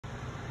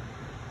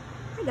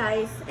Hi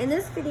guys, in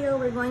this video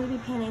we're going to be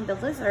painting the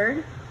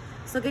lizard.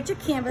 So get your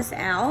canvas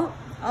out.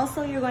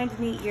 Also you're going to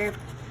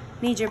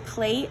need your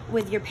plate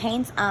with your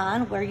paints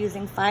on. We're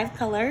using 5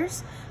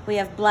 colors. We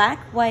have black,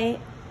 white,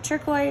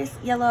 turquoise,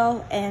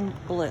 yellow, and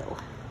blue.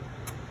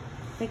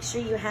 Make sure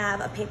you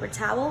have a paper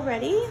towel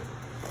ready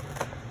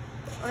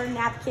or a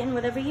napkin,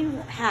 whatever you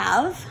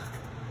have.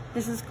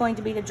 This is going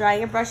to be to dry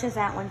your brushes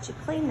out once you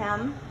clean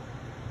them.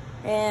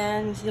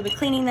 And you'll be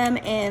cleaning them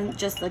in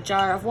just a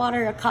jar of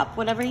water, a cup,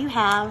 whatever you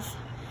have.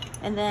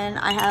 And then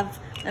I have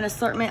an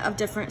assortment of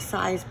different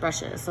size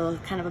brushes. So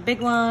kind of a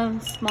big one,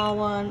 small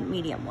one,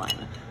 medium one.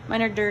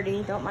 Mine are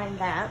dirty, don't mind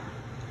that.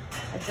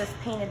 I just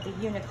painted the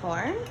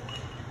unicorn.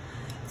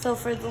 So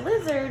for the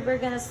lizard, we're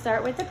gonna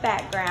start with the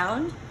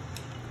background.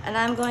 And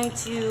I'm going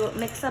to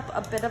mix up a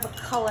bit of a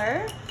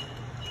color.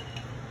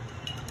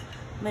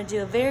 I'm gonna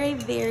do a very,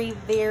 very,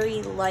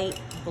 very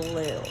light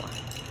blue.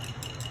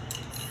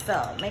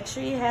 So make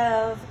sure you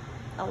have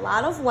a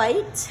lot of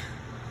white.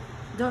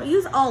 Don't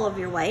use all of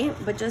your white,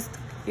 but just,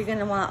 you're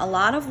gonna want a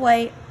lot of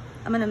white.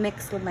 I'm gonna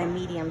mix with my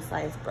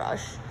medium-sized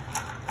brush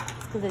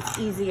because it's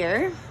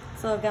easier.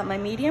 So I've got my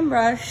medium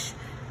brush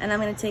and I'm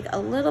gonna take a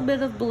little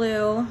bit of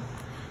blue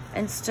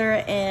and stir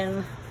it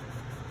in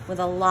with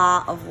a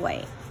lot of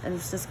white. And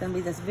it's just gonna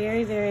be this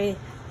very, very,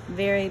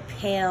 very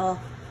pale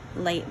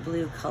light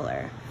blue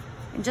color.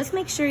 And just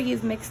make sure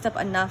you've mixed up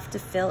enough to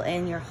fill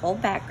in your whole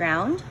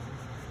background.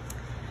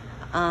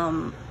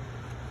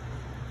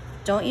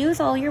 Don't use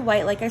all your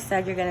white. Like I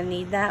said, you're gonna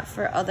need that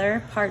for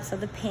other parts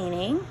of the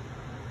painting.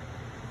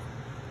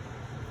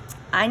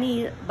 I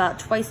need about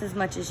twice as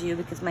much as you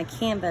because my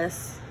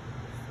canvas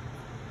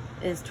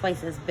is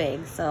twice as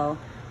big. So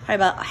probably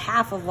about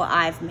half of what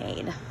I've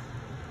made.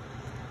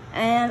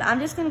 And I'm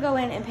just gonna go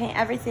in and paint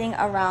everything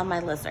around my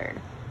lizard.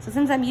 So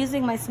since I'm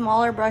using my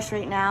smaller brush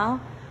right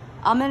now,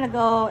 I'm gonna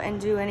go and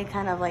do any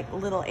kind of like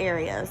little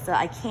areas that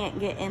I can't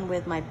get in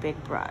with my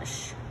big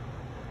brush.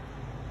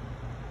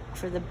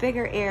 For the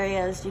bigger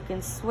areas, you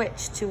can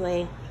switch to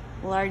a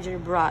larger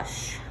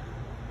brush.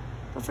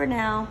 But for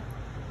now,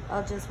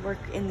 I'll just work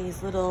in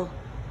these little,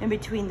 in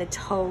between the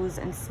toes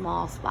and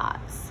small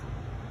spots.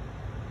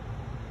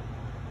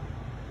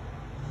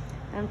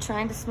 And I'm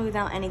trying to smooth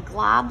out any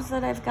globs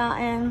that I've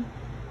gotten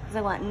because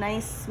I want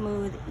nice,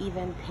 smooth,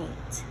 even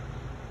paint.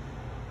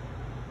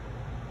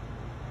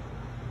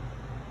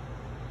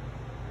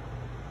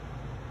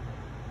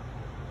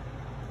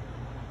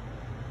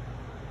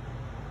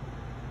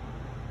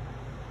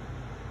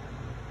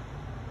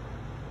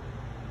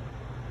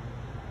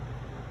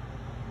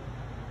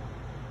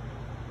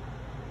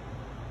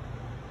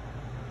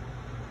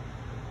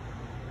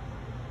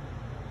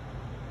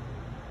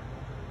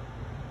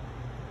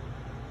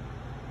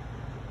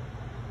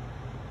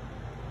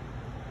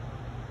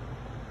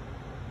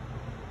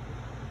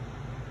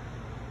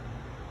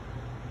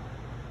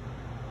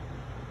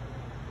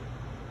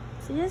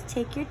 So just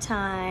take your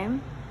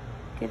time,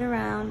 get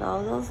around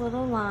all those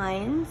little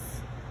lines.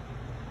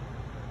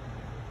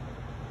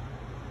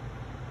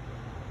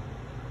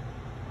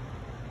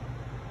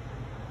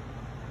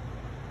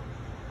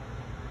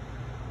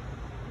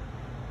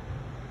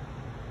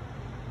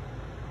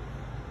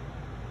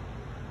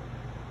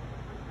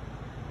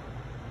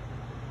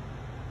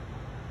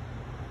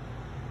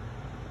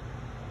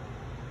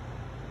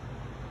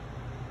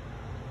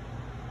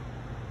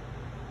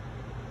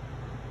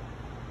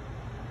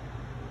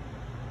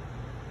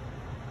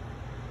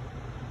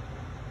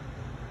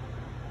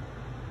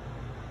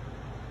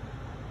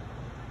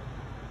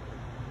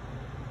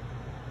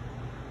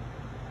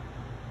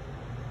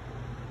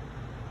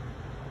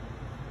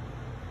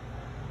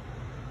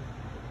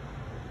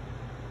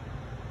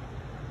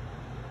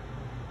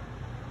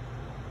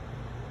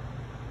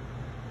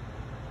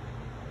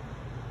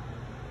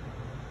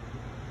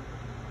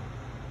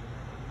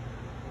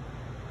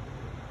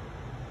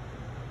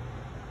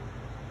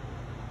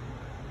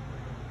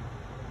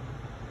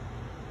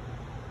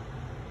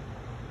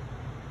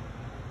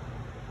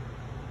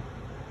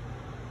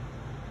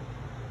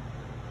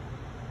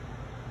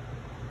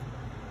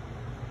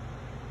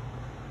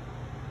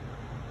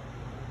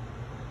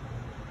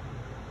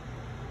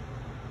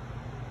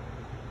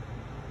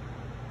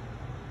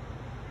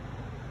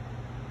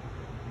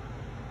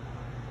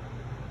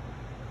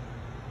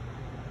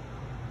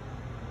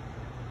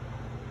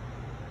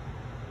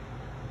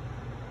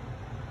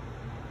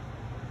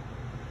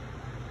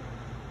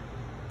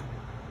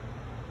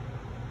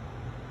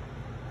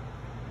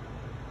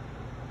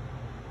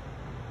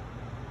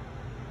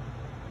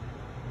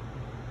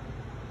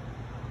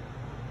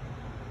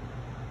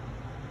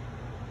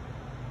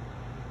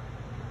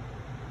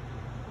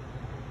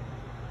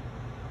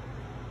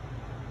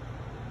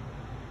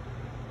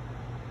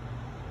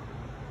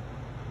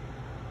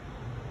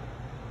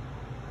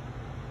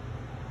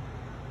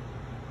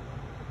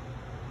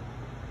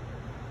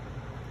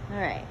 All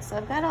right, so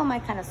I've got all my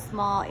kind of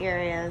small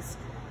areas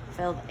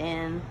filled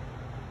in.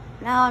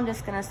 Now I'm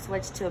just gonna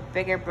switch to a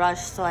bigger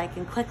brush so I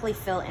can quickly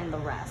fill in the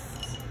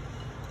rest.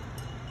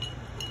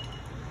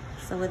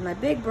 So with my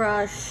big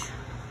brush,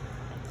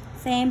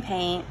 same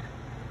paint,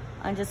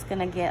 I'm just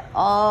gonna get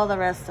all the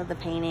rest of the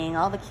painting,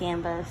 all the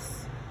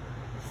canvas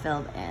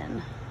filled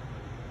in.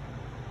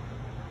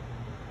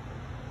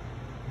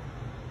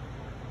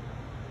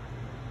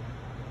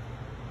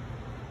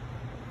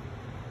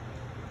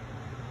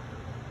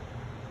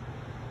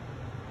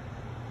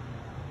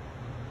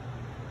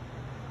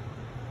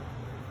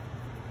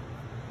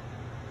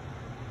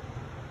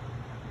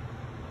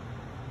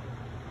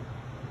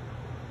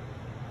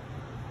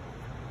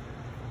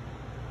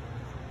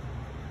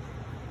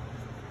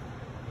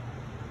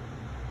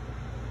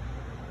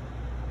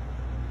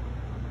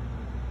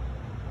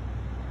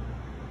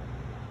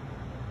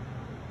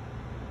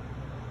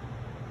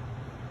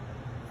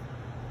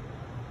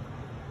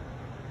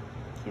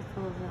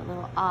 Careful of that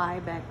little eye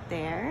back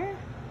there.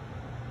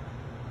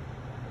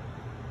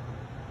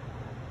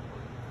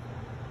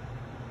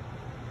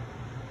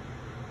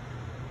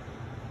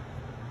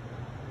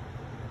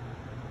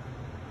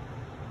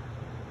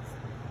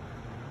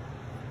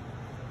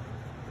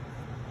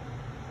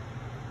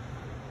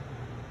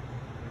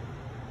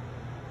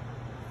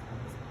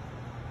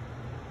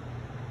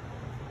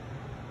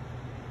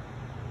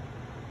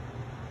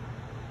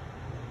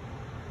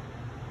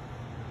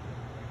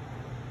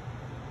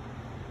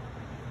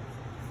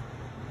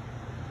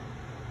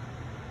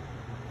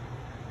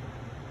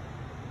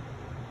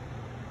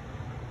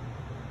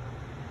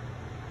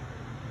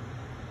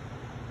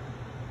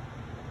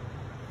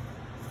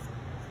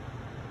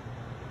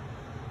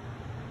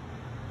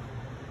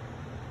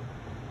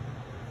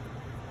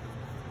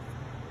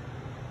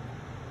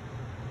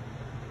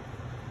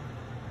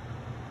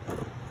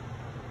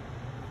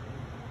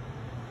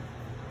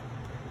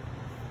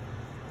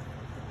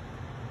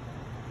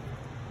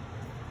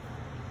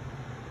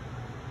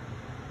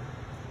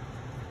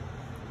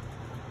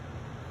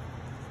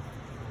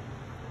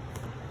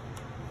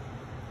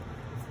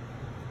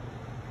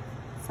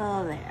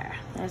 So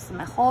there's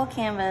my whole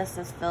canvas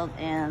is filled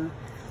in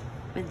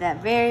with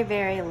that very,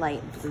 very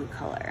light blue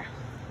color.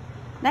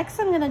 Next,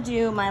 I'm gonna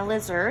do my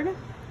lizard,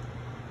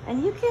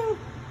 and you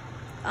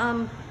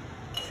can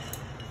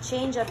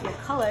change up your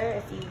color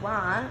if you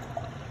want.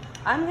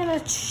 I'm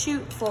gonna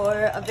shoot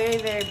for a very,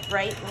 very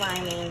bright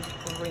limey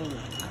green.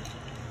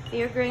 If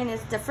your green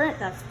is different,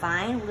 that's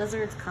fine.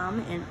 Lizards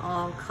come in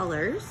all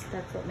colors.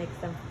 That's what makes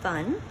them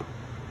fun.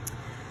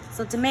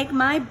 So to make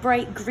my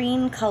bright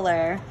green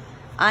color,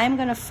 I'm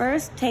gonna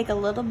first take a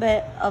little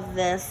bit of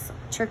this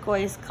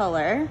turquoise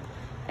color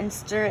and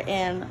stir it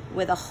in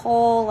with a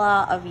whole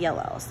lot of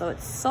yellow. So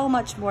it's so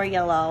much more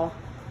yellow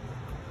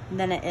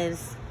than it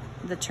is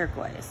the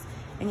turquoise.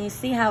 And you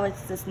see how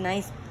it's this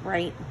nice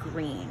bright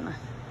green.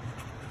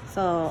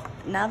 So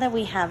now that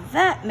we have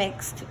that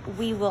mixed,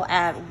 we will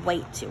add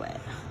white to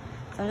it.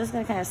 So I'm just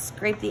gonna kind of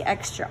scrape the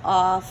extra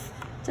off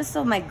just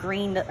so my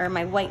green or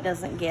my white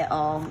doesn't get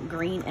all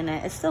green in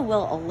it. It still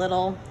will a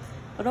little.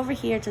 But over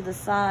here to the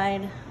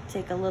side,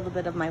 take a little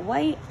bit of my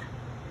white,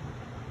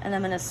 and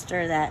I'm gonna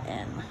stir that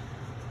in.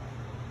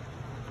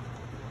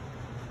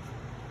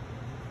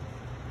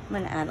 I'm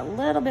gonna add a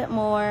little bit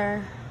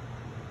more.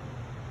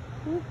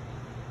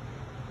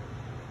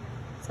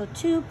 So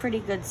 2 pretty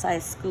good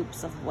sized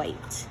scoops of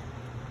white.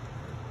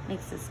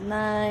 Makes this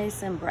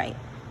nice and bright.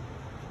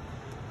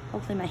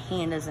 Hopefully my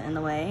hand isn't in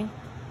the way.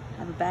 I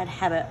have a bad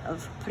habit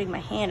of putting my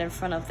hand in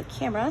front of the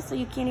camera so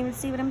you can't even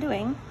see what I'm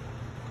doing.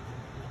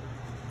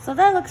 So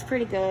that looks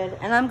pretty good,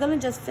 and I'm gonna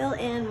just fill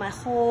in my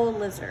whole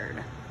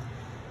lizard.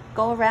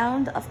 Go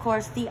around, of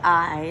course, the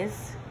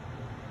eyes.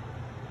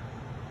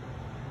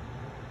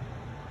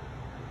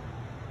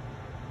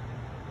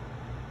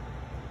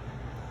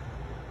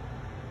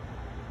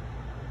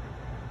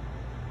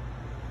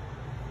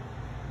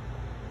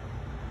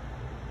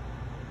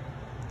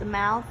 The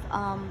mouth,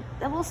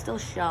 that will still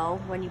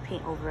show when you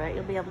paint over it.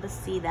 You'll be able to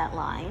see that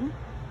line.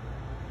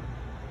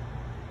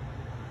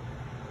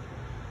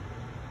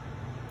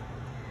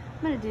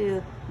 I'm gonna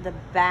do the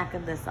back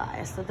of this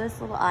eye. So this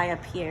little eye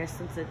up here,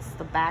 since it's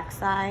the back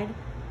side,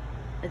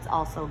 it's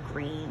also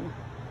green.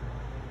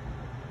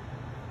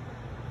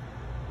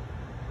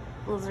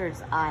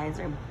 Lizard's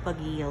eyes are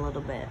buggy a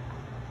little bit.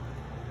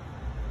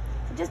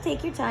 So just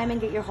take your time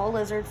and get your whole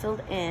lizard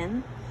filled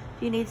in.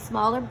 If you need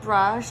smaller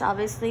brush,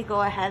 obviously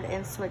go ahead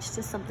and switch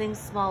to something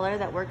smaller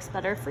that works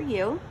better for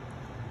you.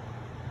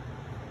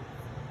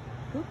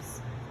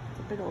 Oops, it's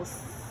a big old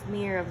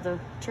smear of the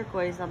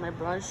turquoise on my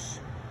brush.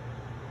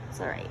 It's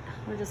all right,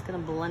 we're just gonna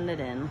blend it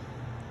in.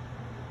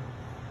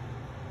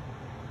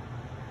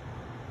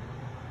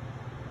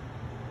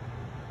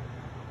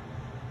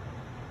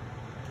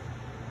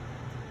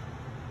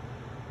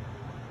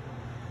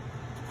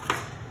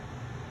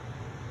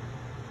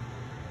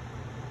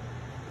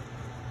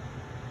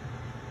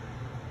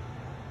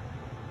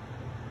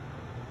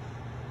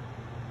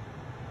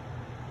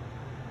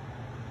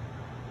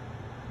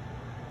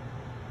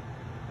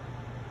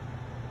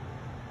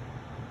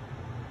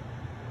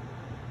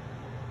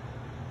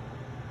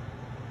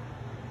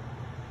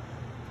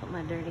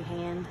 My dirty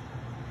hand.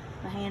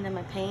 My hand in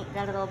my paint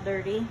got it all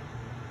dirty.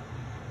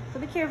 So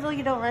be careful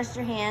you don't rest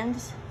your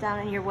hand down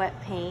in your wet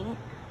paint.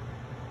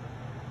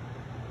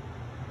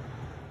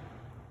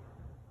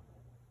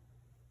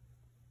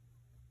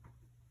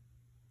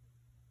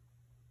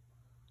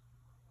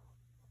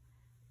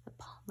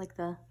 like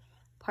the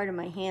part of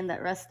my hand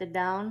that rested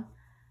down.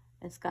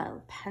 It's got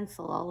a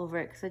pencil all over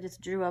it because I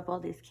just drew up all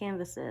these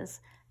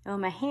canvases. And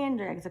when my hand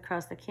drags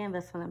across the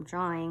canvas when I'm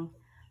drawing,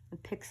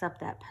 it picks up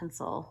that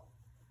pencil.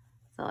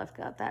 So I've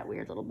got that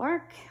weird little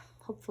mark.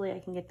 Hopefully I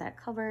can get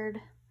that covered.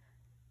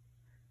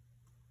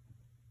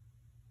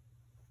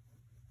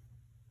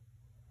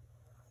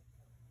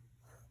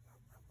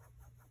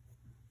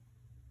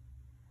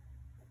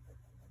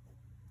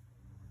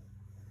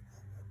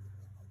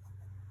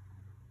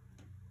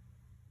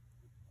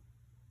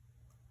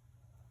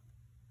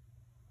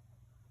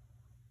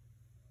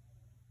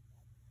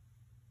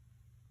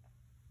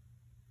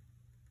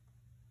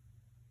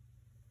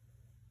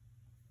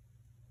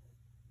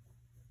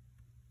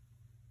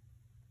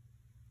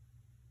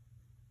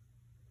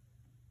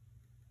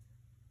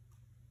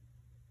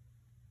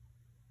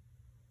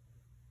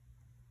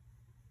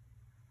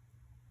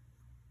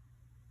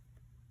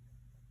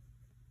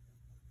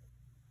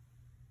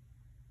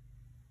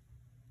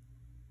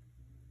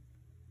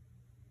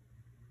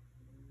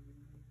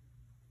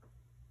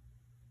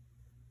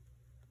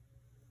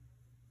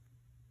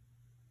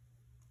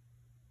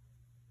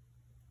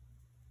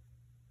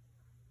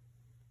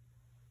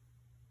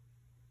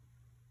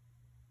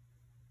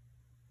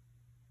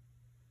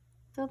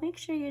 So make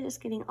sure you're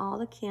just getting all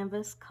the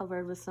canvas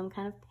covered with some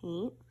kind of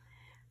paint.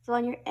 So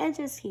on your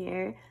edges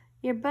here,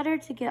 you're better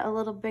to get a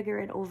little bigger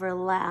and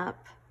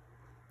overlap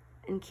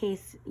in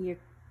case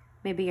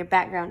maybe your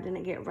background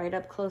didn't get right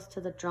up close to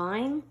the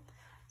drawing.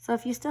 So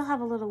if you still have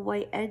a little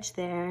white edge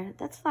there,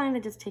 that's fine to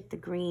just take the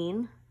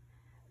green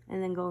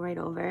and then go right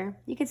over.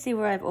 You can see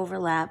where I've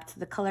overlapped.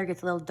 The color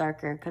gets a little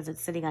darker because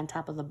it's sitting on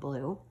top of the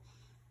blue.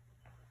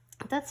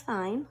 But that's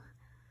fine.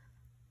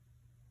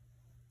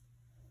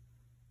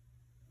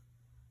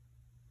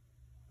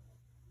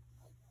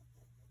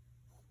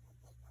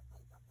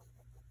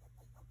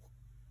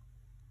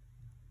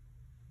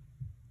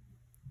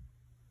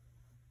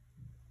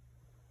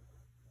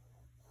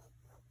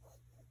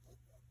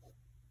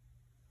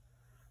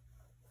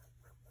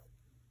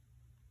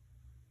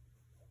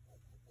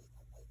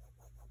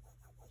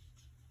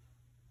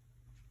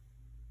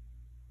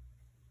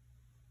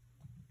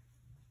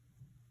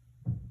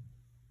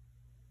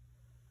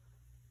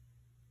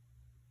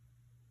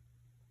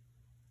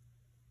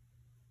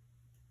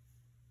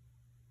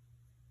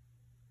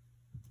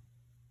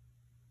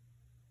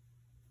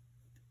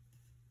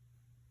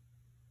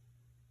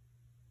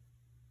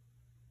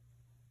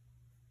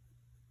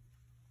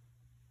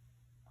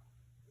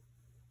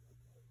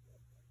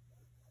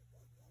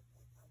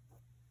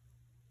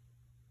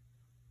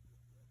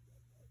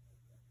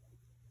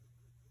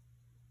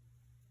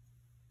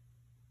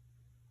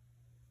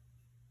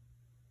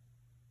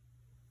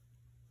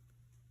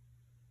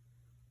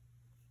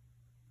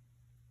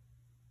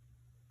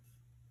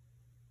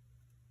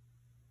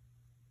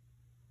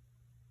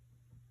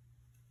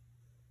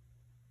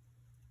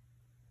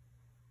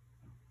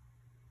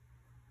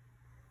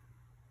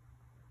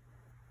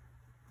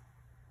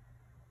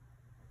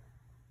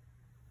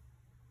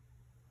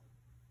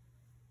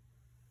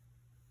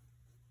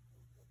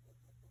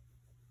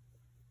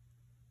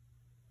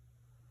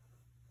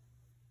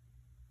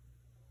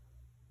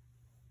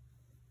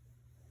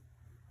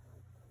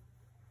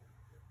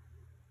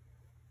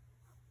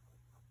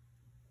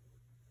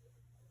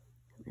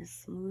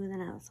 Just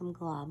smoothing out some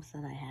globs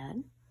that I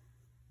had.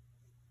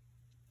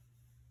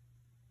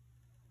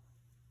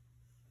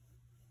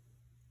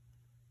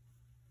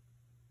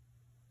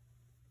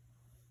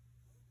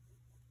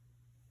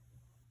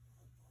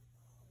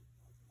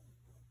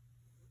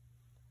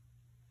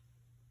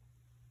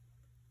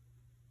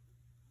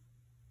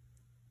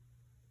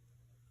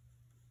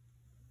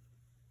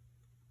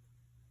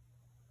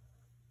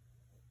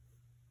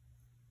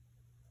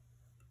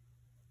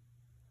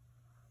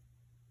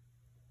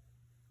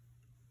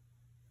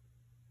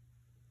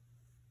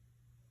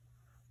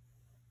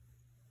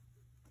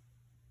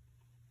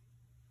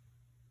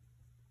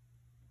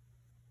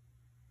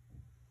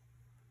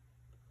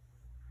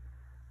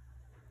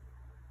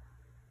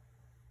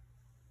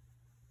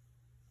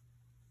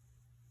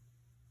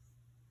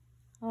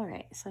 All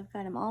right, so I've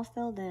got them all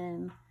filled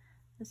in.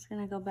 Just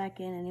gonna go back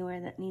in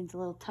anywhere that needs a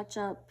little touch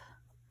up.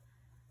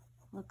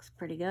 Looks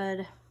pretty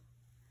good.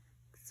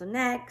 So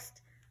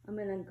next, I'm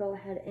gonna go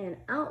ahead and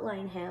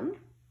outline him.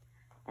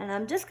 And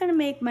I'm just gonna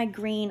make my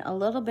green a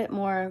little bit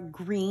more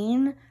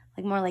green,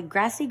 like more like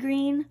grassy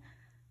green.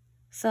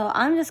 So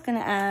I'm just gonna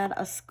add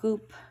a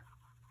scoop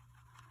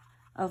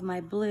of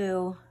my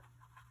blue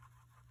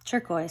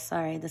turquoise,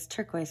 this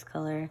turquoise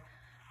color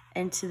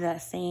into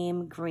that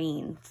same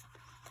green.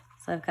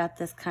 So I've got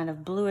this kind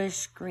of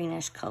bluish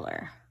greenish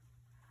color.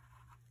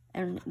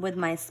 And with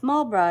my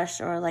small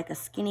brush or like a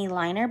skinny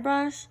liner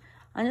brush,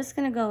 I'm just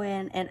gonna go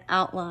in and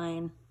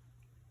outline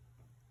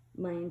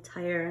my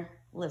entire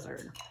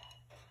lizard.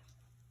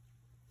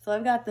 So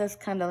I've got this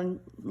kind of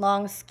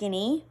long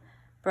skinny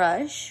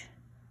brush.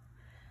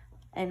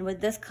 And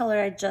with this color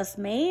I just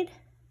made,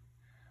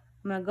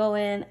 I'm gonna go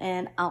in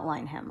and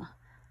outline him.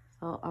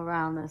 So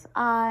around this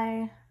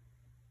eye,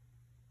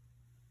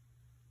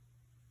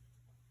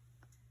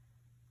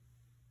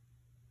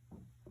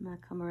 I'm gonna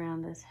come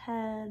around his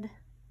head.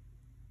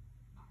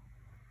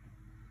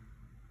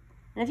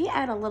 And if you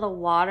add a little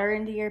water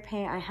into your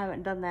paint, I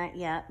haven't done that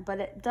yet, but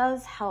it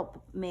does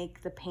help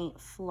make the paint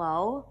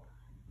flow.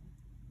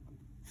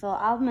 So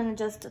I'm gonna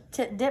just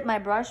dip my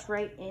brush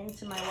right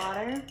into my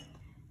water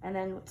and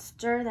then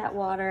stir that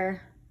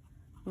water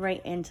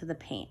right into the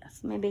paint.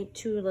 So maybe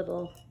 2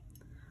 little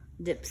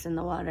dips in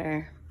the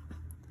water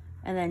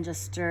and then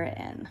just stir it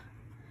in.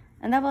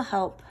 And that will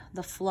help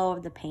the flow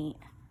of the paint,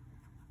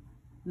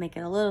 make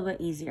it a little bit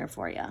easier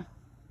for you.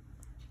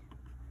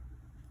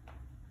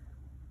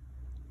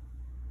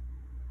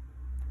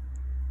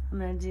 I'm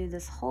gonna do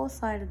this whole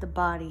side of the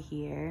body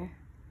here.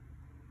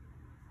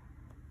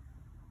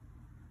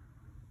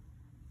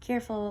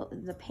 Careful,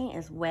 the paint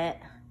is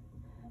wet,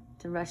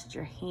 to rest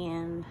your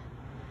hand.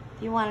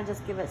 If you wanna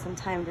just give it some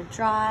time to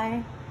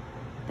dry,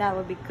 that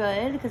would be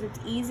good, because it's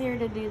easier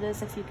to do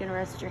this if you can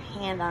rest your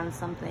hand on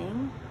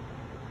something.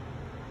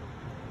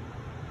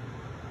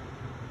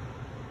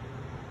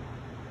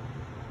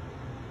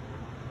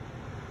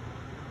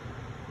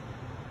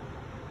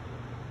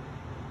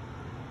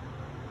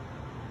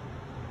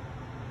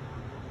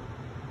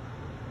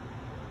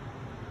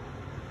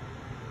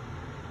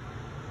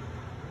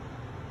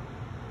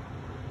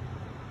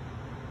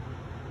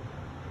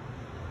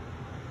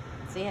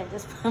 See, I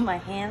just put my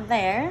hand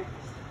there.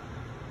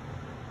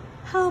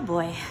 Oh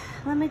boy,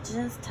 let me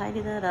just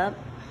tidy that up.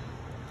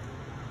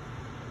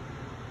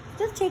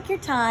 Just take your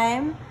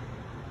time.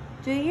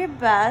 Do your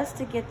best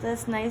to get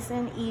this nice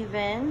and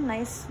even,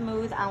 nice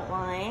smooth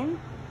outline.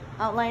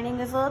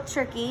 Outlining is a little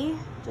tricky,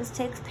 just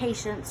takes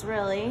patience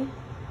really.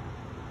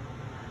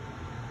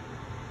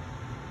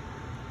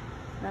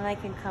 Then I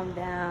can come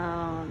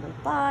down the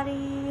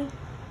body.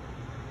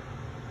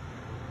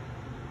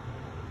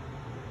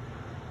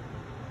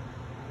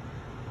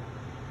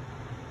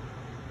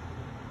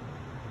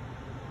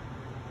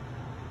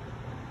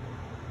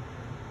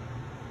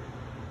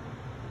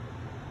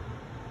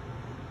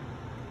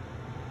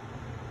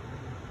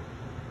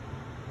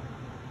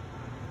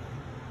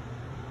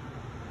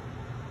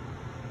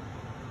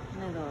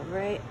 I'm gonna go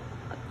right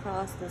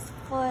across this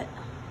foot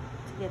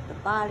to get the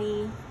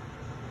body,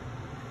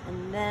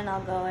 and then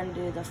I'll go and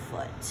do the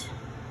foot.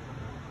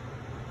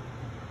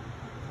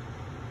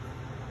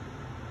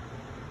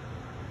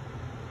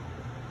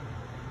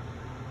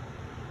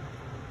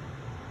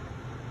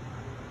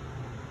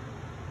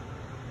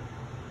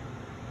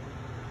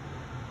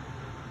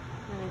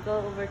 I'm gonna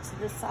go over to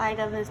the side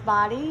of his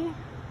body.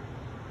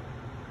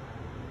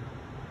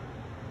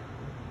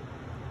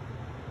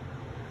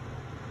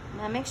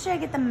 Now make sure I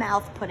get the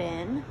mouth put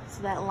in,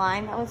 so that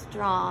line that was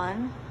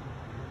drawn,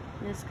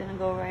 I'm just gonna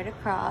go right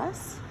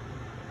across.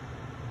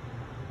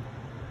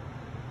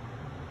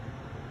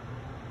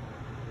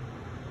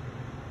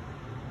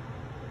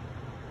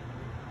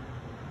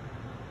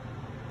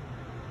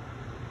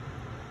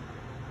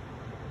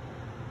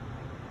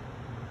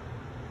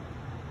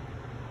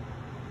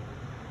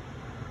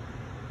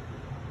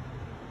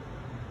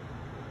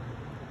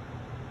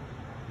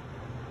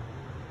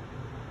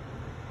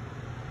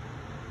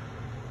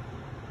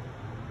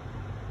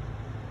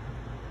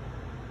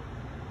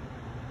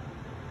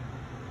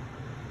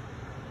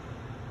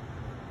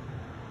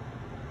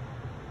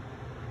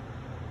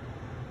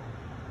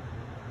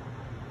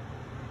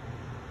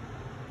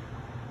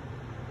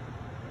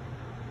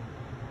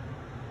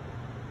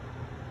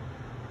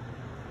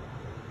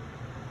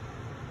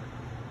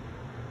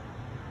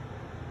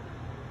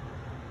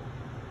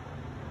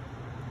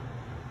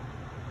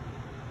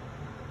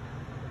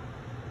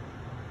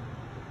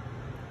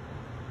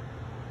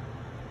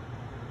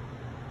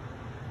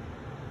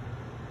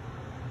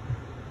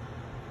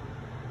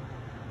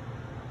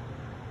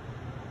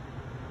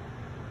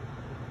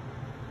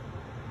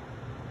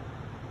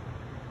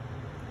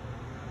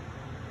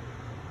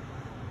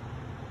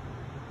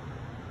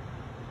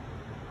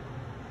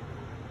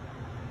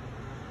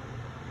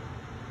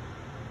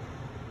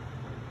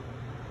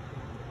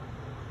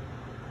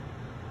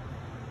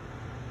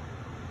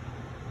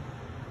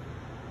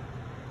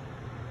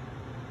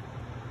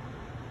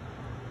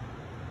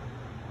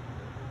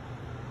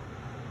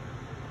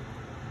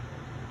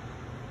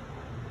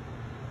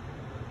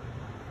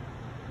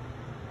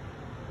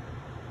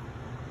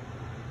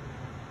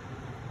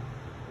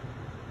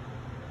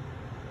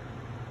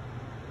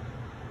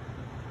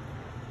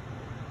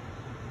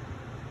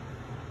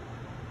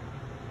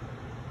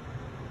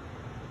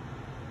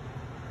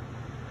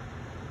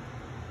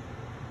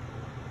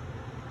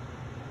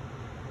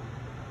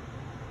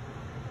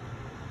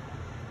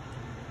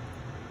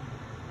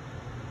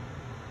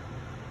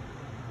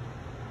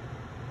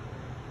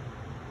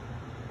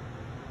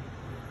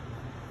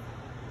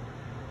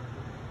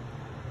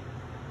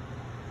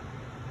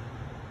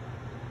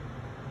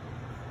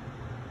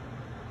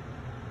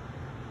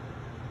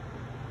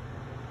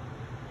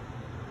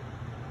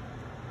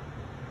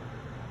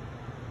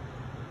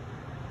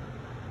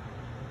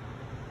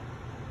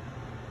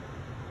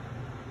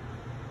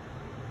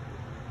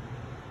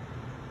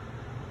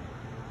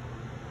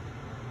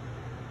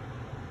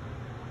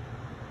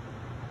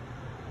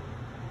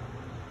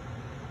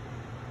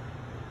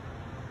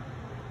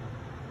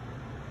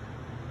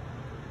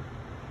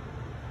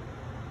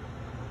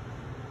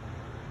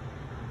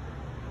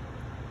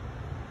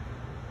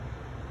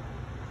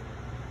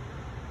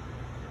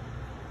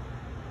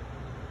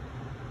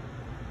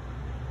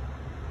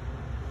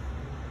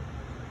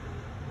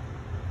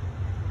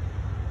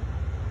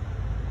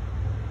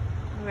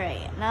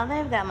 now that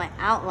I've got my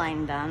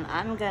outline done,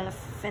 I'm gonna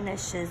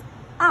finish his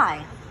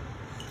eye.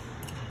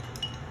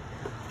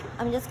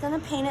 I'm just gonna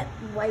paint it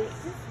white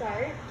to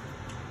start.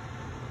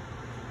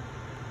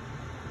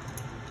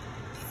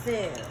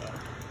 So,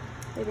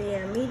 maybe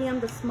a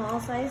medium to small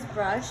size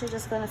brush. You're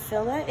just gonna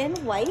fill it in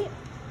white.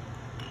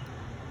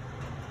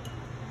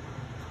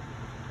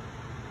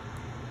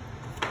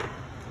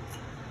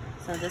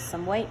 So just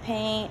some white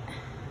paint.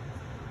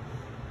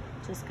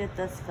 Just get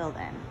this filled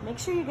in. Make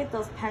sure you get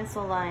those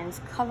pencil lines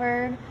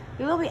covered.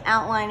 We will be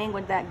outlining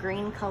with that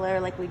green color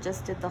like we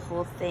just did the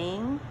whole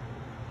thing.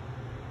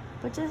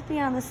 But just be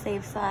on the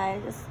safe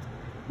side. Just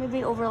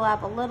maybe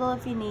overlap a little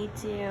if you need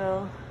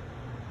to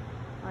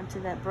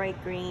onto that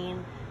bright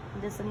green.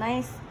 And just a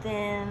nice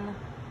thin,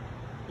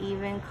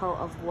 even coat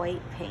of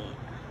white paint.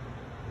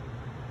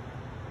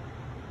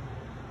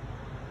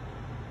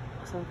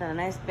 So we've got a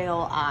nice big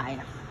old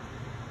eye.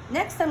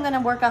 Next, I'm gonna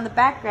work on the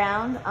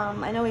background.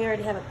 I know we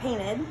already have it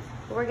painted,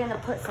 but we're gonna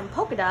put some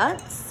polka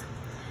dots.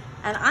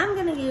 And I'm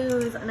gonna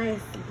use a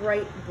nice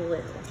bright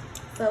blue.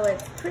 So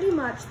it's pretty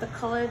much the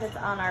color that's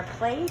on our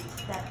plate,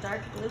 that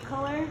dark blue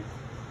color.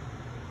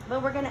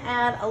 But we're gonna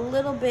add a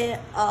little bit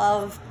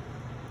of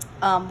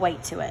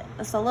white to it.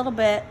 Just a little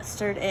bit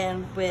stirred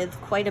in with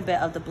quite a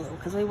bit of the blue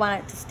because we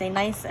want it to stay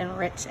nice and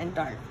rich and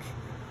dark.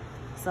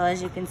 So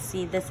as you can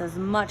see, this is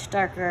much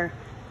darker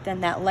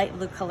than that light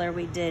blue color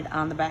we did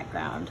on the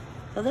background.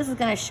 So this is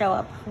gonna show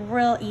up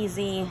real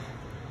easy.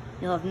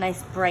 You'll have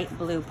nice bright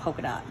blue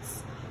polka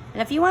dots. And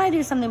if you wanna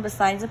do something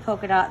besides a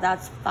polka dot,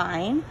 that's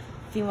fine.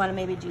 If you wanna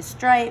maybe do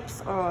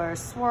stripes or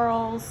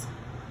swirls,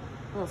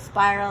 little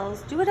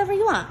spirals, do whatever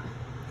you want.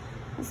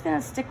 I'm just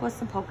gonna stick with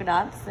some polka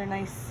dots. They're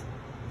nice,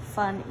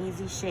 fun,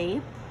 easy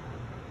shape.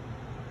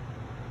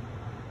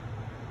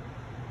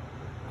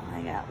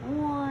 I got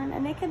one,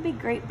 and they could be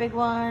great big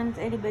ones,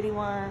 itty bitty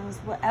ones,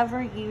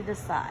 whatever you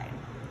decide.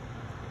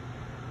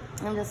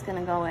 I'm just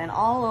gonna go in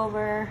all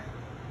over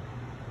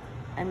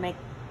and make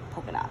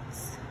polka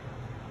dots.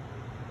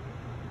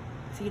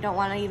 If you don't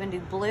wanna even do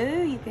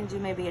blue, you can do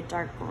maybe a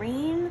dark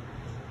green.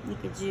 You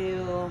could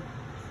do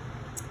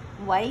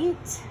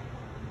white.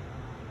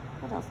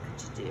 What else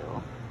could you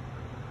do?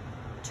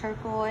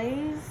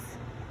 Turquoise.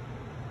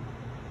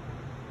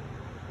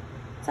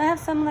 So I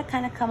have some that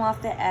kind of come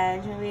off the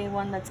edge, maybe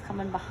one that's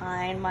coming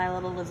behind my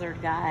little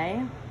lizard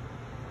guy.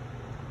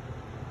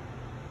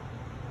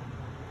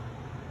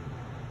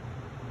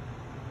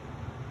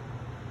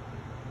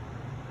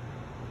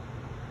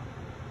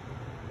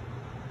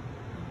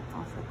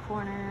 Off the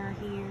corner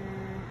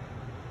here.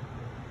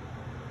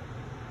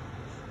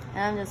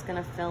 And I'm just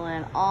gonna fill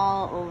in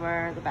all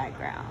over the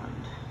background.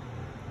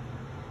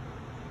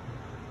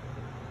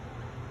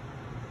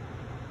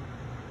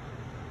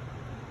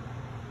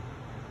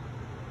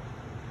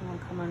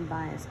 Coming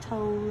by his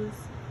toes.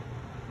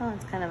 Oh,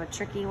 it's kind of a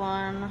tricky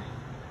one.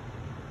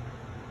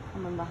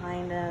 Coming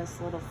behind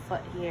us, little foot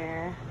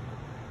here.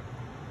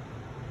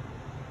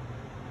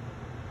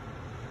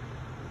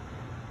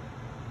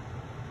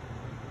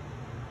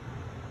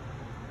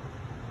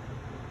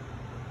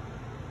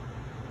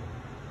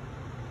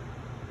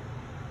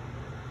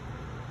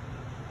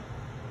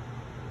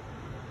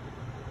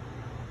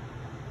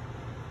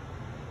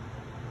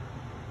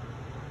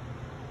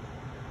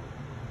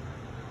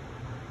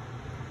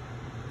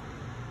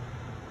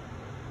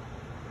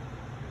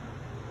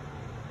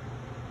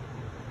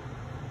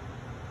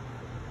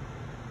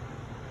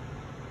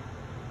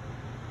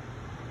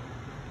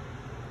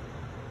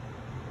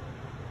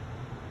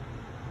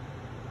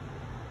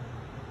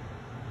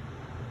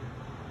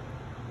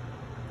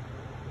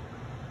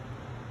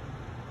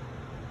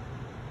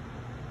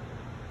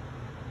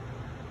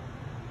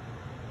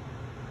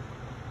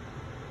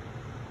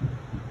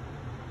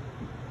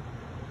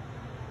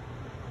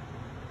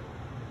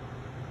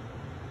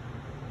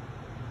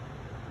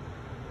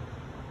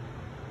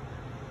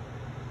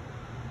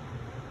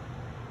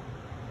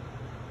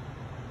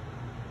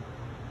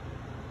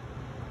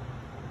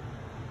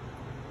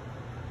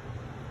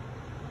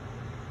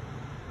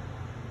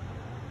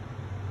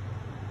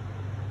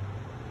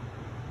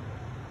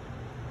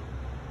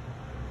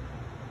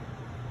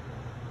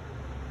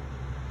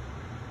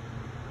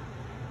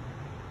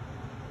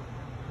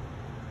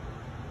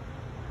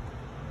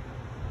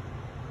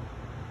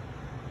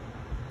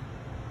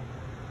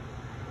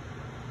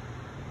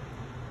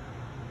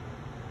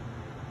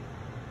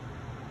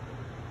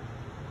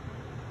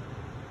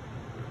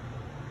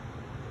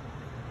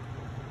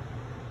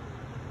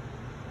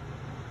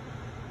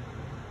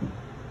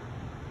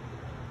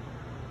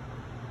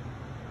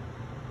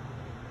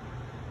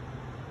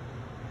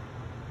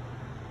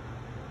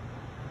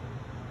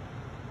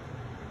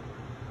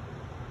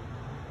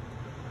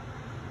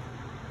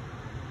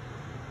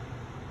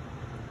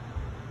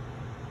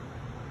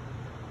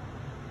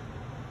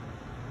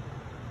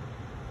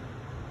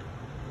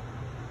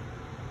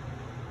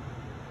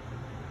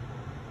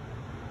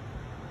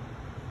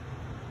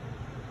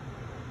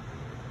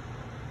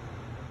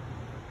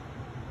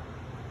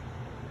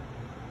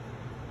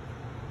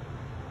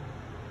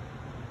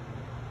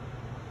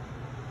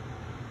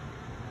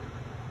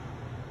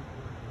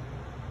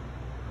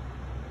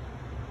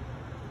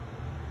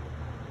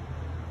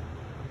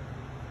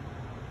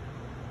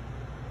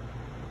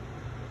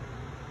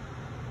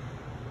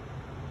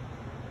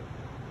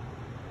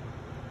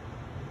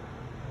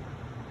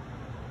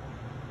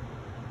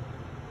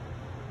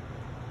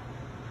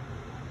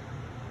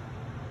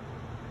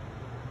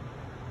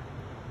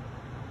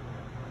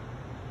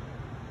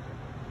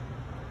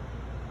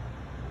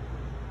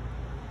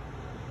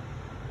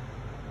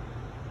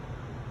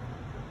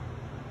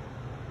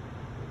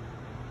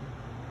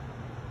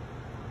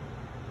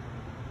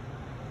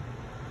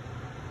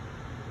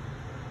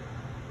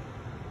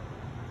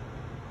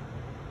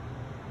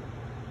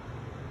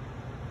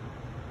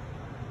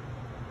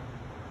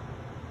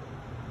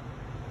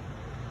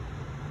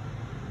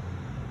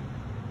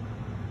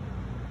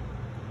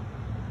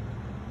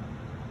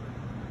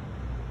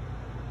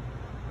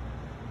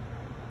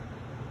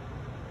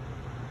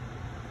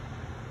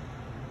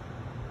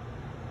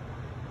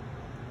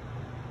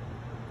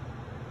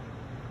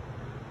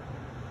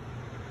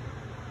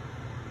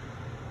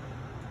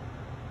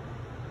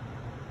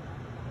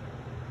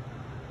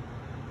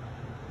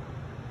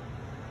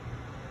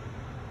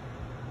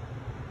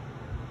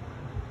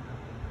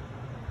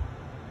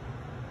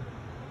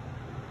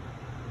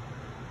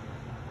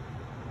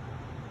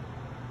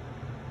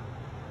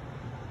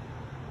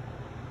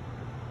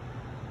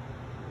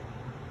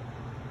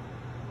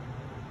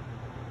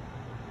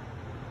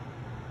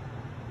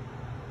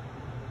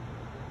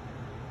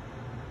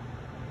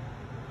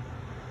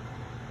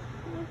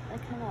 I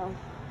kind of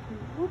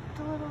whooped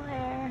a little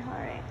there. All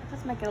right,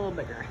 let's make it a little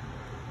bigger.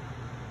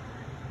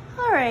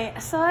 All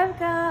right, so I've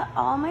got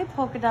all my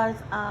polka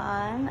dots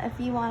on. If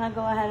you want to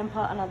go ahead and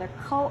put another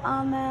coat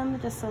on them,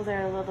 just so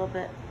they're a little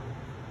bit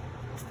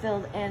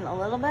filled in a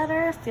little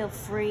better, feel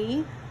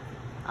free.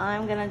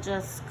 I'm gonna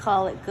just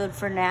call it good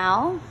for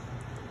now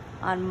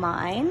on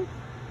mine.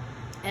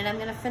 And I'm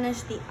gonna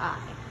finish the eye.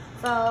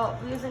 So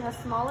using a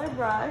smaller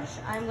brush,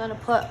 I'm gonna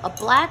put a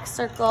black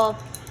circle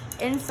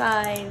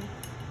inside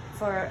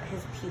for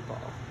his pupil.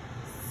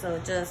 So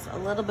just a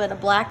little bit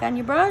of black on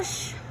your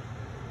brush.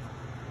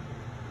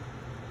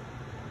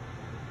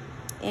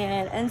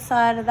 And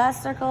inside of that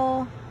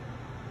circle,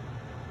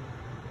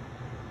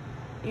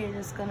 you're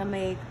just gonna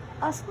make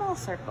a small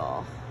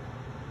circle.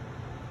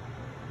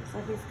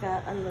 So he's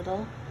got a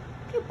little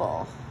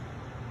pupil.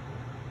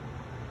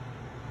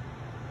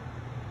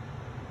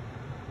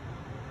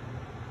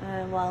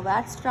 And while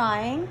that's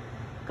drying,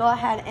 go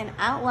ahead and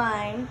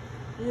outline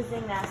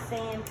using that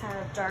same kind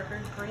of darker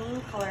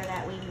green color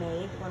that we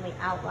made when we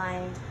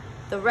outlined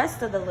the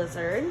rest of the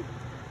lizard.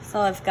 So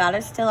I've got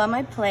it still on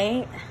my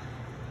plate,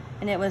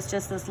 and it was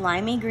just this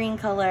limey green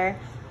color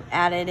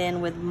added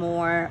in with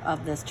more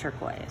of this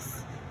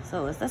turquoise.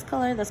 So it was this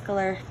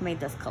color made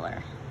this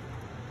color.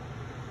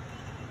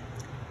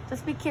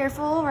 Just be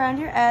careful around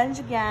your edge.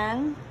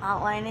 Again,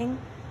 outlining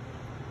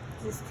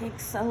just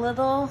takes a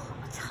little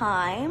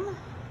time.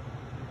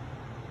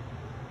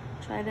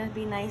 Try to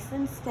be nice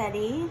and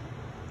steady.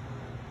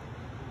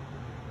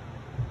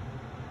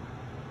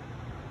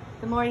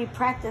 The more you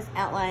practice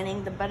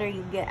outlining, the better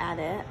you get at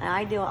it. And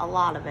I do a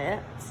lot of it,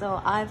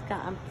 so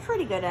I'm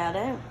pretty good at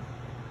it.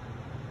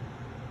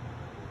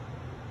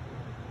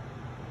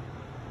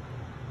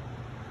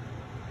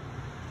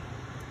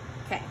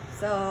 Okay,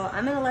 so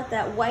I'm gonna let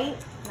that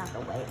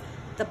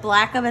the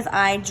black of his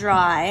eye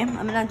dry.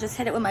 I'm gonna just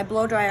hit it with my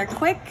blow dryer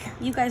quick.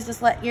 You guys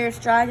just let yours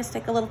dry, just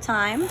take a little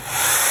time.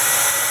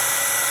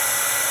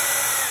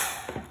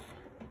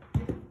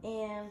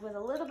 And with a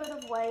little bit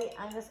of white,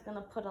 I'm just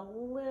gonna put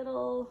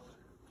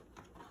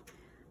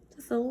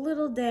just a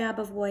little dab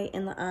of white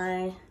in the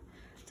eye,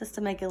 just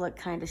to make it look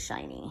kind of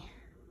shiny.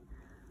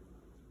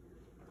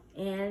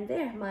 And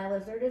there, my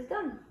lizard is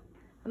done.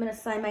 I'm gonna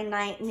sign my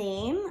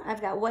name.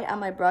 I've got white on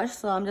my brush,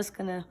 so I'm just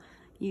gonna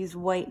use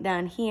white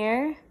down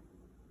here.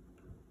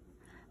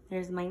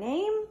 There's my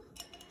name.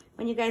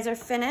 When you guys are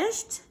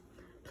finished,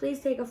 please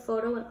take a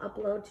photo and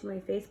upload to my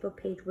Facebook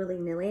page,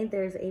 Willy-Nilly.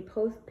 There's a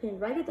post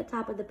pinned right at the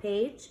top of the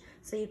page,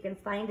 so you can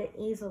find it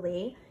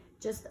easily.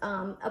 Just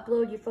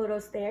upload your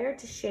photos there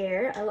to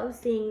share. I love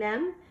seeing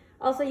them.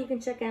 Also, you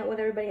can check out what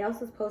everybody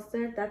else has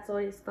posted. That's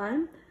always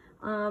fun.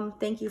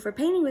 Thank you for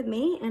painting with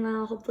me, and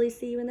I'll hopefully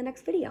see you in the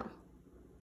next video.